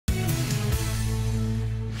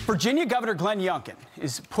Virginia Governor Glenn Youngkin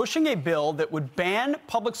is pushing a bill that would ban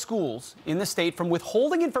public schools in the state from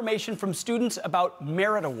withholding information from students about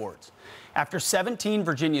merit awards after 17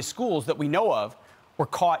 Virginia schools that we know of were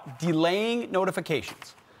caught delaying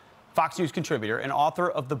notifications. Fox News contributor and author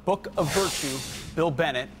of the Book of Virtue, Bill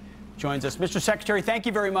Bennett, joins us. Mr. Secretary, thank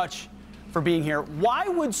you very much for being here. Why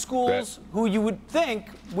would schools who you would think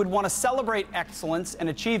would want to celebrate excellence and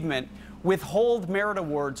achievement withhold merit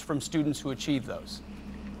awards from students who achieve those?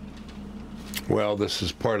 Well, this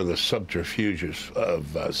is part of the subterfuges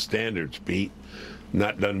of standards, Pete.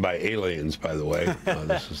 Not done by aliens, by the way.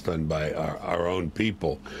 This is done by our own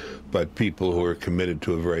people, but people who are committed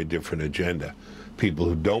to a very different agenda. People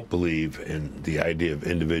who don't believe in the idea of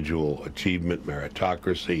individual achievement,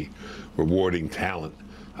 meritocracy, rewarding talent.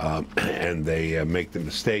 And they make the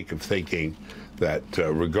mistake of thinking that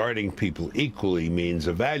regarding people equally means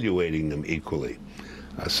evaluating them equally.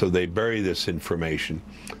 So they bury this information.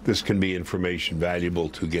 This can be information valuable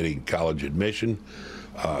to getting college admission,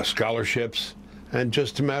 scholarships, and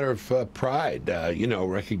just a matter of pride, you know,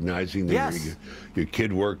 recognizing that your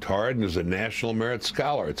kid worked hard and is a National Merit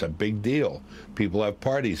Scholar. It's a big deal. People have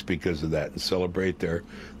parties because of that and celebrate their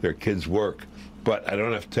kids' work. But I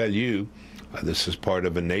don't have to tell you, this is part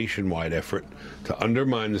of a nationwide effort to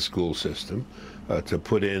undermine the school system, to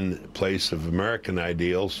put in place of American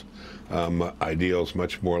ideals, ideals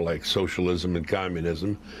much more like socialism and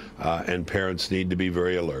communism, and parents need to be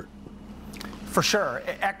very alert. For sure.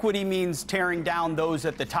 Equity means tearing down those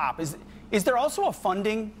at the top. Is there also a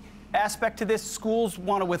funding aspect to this? Schools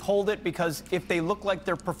want to withhold it because if they look like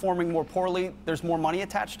they're performing more poorly, there's more money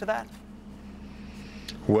attached to that?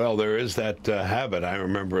 Well, there is that habit. I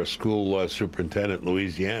remember a school superintendent in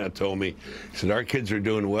Louisiana told me, he said, our kids are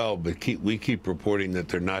doing well, but we keep reporting that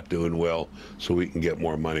they're not doing well so we can get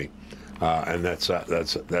more money. And that's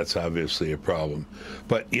obviously a problem.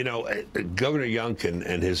 But, you know, Governor Youngkin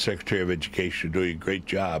and his Secretary of Education are doing a great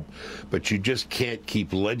job, but you just can't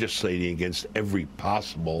keep legislating against every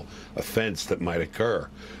possible offense that might occur.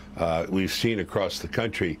 We've seen across the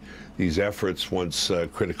country these efforts, once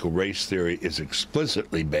critical race theory is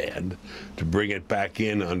explicitly banned, to bring it back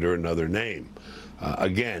in under another name.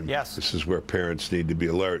 Again, this is where parents need to be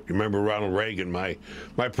alert. You remember Ronald Reagan, my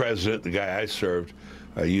president, the guy I served,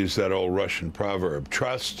 used that old Russian proverb,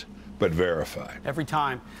 trust but verify. Every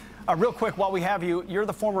time. Real quick, while we have you, you're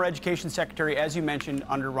the former education secretary, as you mentioned,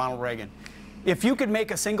 under Ronald Reagan. If you could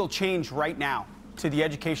make a single change right now to the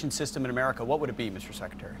education system in America, what would it be, Mr.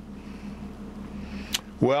 Secretary?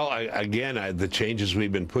 Well, the changes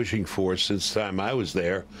we've been pushing for since the time I was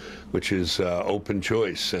there, which is open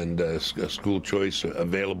choice and school choice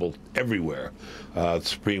available everywhere. The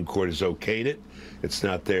Supreme Court has okayed it. It's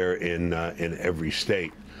not there in every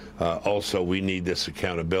state. Also, we need this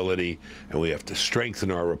accountability, and we have to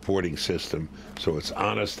strengthen our reporting system so it's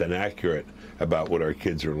honest and accurate about what our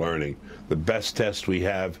kids are learning. The best test we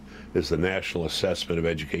have is the National Assessment of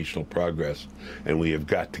Educational Progress, and we have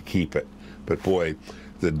got to keep it. But boy,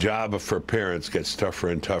 the job for parents gets tougher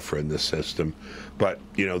and tougher in this system. But,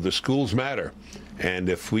 you know, the schools matter. And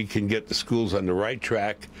if we can get the schools on the right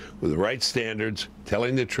track with the right standards,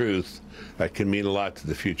 telling the truth, that can mean a lot to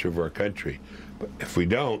the future of our country. But if we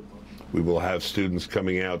don't, we will have students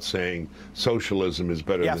coming out saying socialism is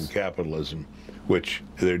better than capitalism, which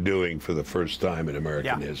they're doing for the first time in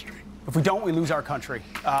American history. If we don't, we lose our country.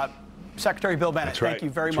 Secretary Bill Bennett, thank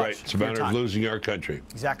you very much. It's a matter of losing our country.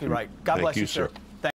 Exactly right. God bless you, sir. Thank you, sir.